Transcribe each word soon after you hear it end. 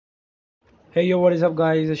Hey yo what is up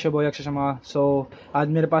guys, Akshay Sharma. सो आज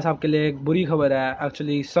मेरे पास आपके लिए एक बुरी खबर है।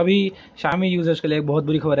 एक्चुअली सभी Xiaomi यूज़र्स के लिए एक बहुत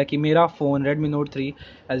बुरी खबर है कि मेरा phone Redmi Note 3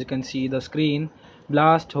 as you can see the screen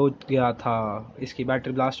blast हो गया था। इसकी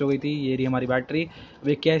बैटरी ब्लास्ट हो गई थी। ये रही हमारी बैटरी।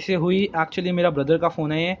 वे कैसे हुई? एक्चुअली मेरा ब्रदर का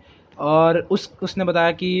फ़ोन है ये, और उसने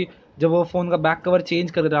बताया कि जब वो फ़ोन का बैक कवर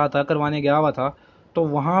चेंज कर रहा था, करवाने गया हुआ था, तो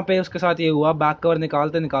वहाँ पे उसके साथ ये हुआ, बैक कवर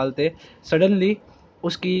निकालते निकालते सडनली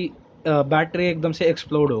उसकी बैटरी एकदम से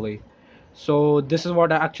एक्सप्लोड हो गई। So this is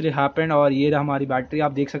what actually happened. और ये हमारी बैटरी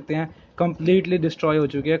आप देख सकते हैं कम्प्लीटली डिस्ट्रॉय हो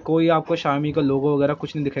चुकी है। कोई आपको Xiaomi का लोगो वगैरह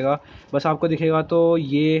कुछ नहीं दिखेगा, बस आपको दिखेगा तो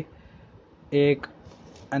ये एक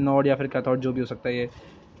एनोड या फिर कैथोड जो भी हो सकता है ये।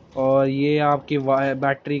 और ये आपकी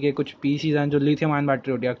बैटरी के कुछ पीसीज हैं जो लिथियम आयन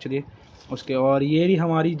बैटरी होती है एक्चुअली उसके। और ये रही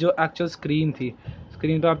हमारी जो एक्चुअल स्क्रीन थी।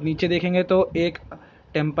 स्क्रीन पर आप नीचे देखेंगे तो एक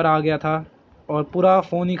टेम्पर आ गया था और पूरा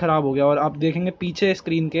फ़ोन ही ख़राब हो गया। और आप देखेंगे पीछे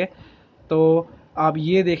स्क्रीन के तो आप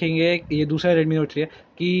ये देखेंगे, ये दूसरा Redmi Note 3 है,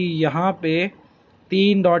 कि यहाँ पे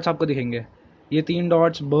 3 डॉट्स आपको दिखेंगे। ये 3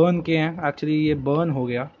 डॉट्स बर्न के हैं, एक्चुअली ये बर्न हो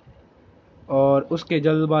गया और उसके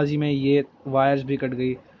जल्दबाजी में ये वायर्स भी कट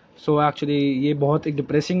गई। सो एक्चुअली ये बहुत एक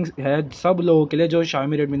डिप्रेसिंग है सब लोगों के लिए जो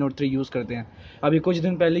Xiaomi Redmi Note 3 यूज़ करते हैं। अभी कुछ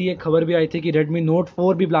दिन पहले ये खबर भी आई थी कि Redmi Note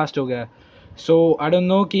 4 भी ब्लास्ट हो गया है। सो आई डोंट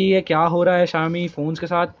नो कि ये क्या हो रहा है Xiaomi फ़ोन्स के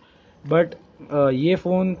साथ, बट ये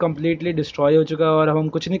फ़ोन कम्प्लीटली डिस्ट्रॉय हो चुका है और अब हम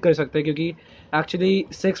कुछ नहीं कर सकते क्योंकि एक्चुअली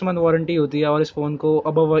 6 मंथ वारंटी होती है और इस फ़ोन को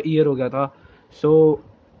अबव अ ईयर हो गया था। So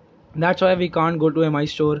that's why we can't go to MI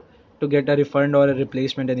store to get a refund और अ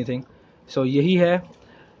रिप्लेसमेंट एनीथिंग। सो यही है।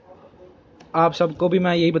 आप सबको भी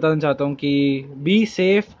मैं यही बताना चाहता हूँ कि बी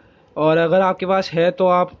सेफ़, और अगर आपके पास है तो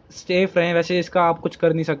आप सेफ़ रहें। वैसे इसका आप कुछ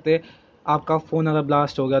कर नहीं सकते। आपका फ़ोन अगर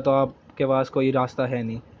ब्लास्ट हो गया तो आपके पास कोई रास्ता है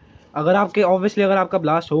नहीं। अगर आपके ऑब्वियसली अगर आपका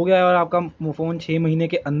ब्लास्ट हो गया है और आपका फ़ोन 6 महीने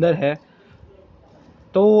के अंदर है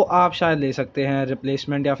तो आप शायद ले सकते हैं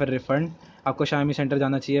रिप्लेसमेंट या फिर रिफ़ंड। आपको Xiaomi सेंटर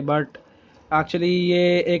जाना चाहिए। बट एक्चुअली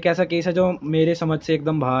ये एक ऐसा केस है जो मेरे समझ से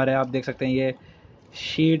एकदम बाहर है। आप देख सकते हैं ये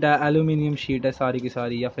शीट है, एल्यूमिनियम शीट है सारी की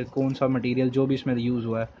सारी, या फिर कौन सा मटेरियल जो भी इसमें यूज़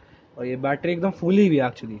हुआ है। और ये बैटरी एकदम फुली भी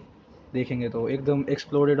एक्चुअली देखेंगे तो एकदम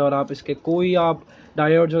एक्सप्लोडेड, और आप इसके कोई आप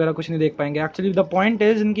डायोड्स वगैरह कुछ नहीं देख पाएंगे। एक्चुअली द पॉइंट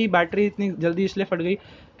इज़ इनकी बैटरी इतनी जल्दी इसलिए फट गई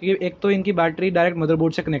कि एक तो इनकी बैटरी डायरेक्ट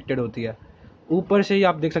मदरबोर्ड से कनेक्टेड होती है, ऊपर से ही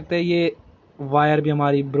आप देख सकते हैं ये वायर भी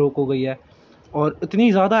हमारी ब्रोक हो गई है। और इतनी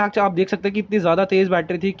ज़्यादा एक्चुअली आप देख सकते हैं कि इतनी ज़्यादा तेज़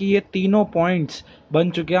बैटरी थी कि ये तीनों पॉइंट्स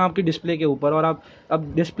बन चुके हैं आपकी डिस्प्ले के ऊपर। और आप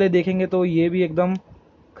अब डिस्प्ले देखेंगे तो ये भी एकदम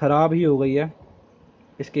ख़राब ही हो गई है,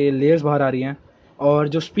 इसके लेयर्स बाहर आ रही हैं। और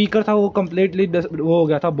जो स्पीकर था वो कम्प्लीटली वो हो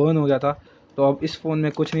गया था, बर्न हो गया था। तो अब इस फ़ोन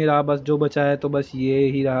में कुछ नहीं रहा, बस जो बचा है तो बस ये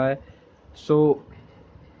ही रहा है। सो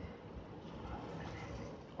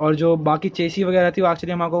और जो बाकी चेसी वगैरह थी वो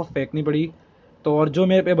एक्चुअली हमको फेंकनी पड़ी। तो और जो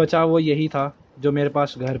मेरे पे बचा वो यही था जो मेरे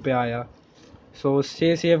पास घर पे आया। So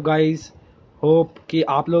stay safe guys. Hope कि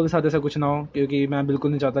आप लोगों के साथ ऐसा कुछ ना हो, क्योंकि मैं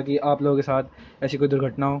बिल्कुल नहीं चाहता कि आप लोगों के साथ ऐसी कोई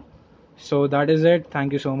दुर्घटना हो। So that is it.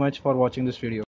 Thank you so much for watching this video.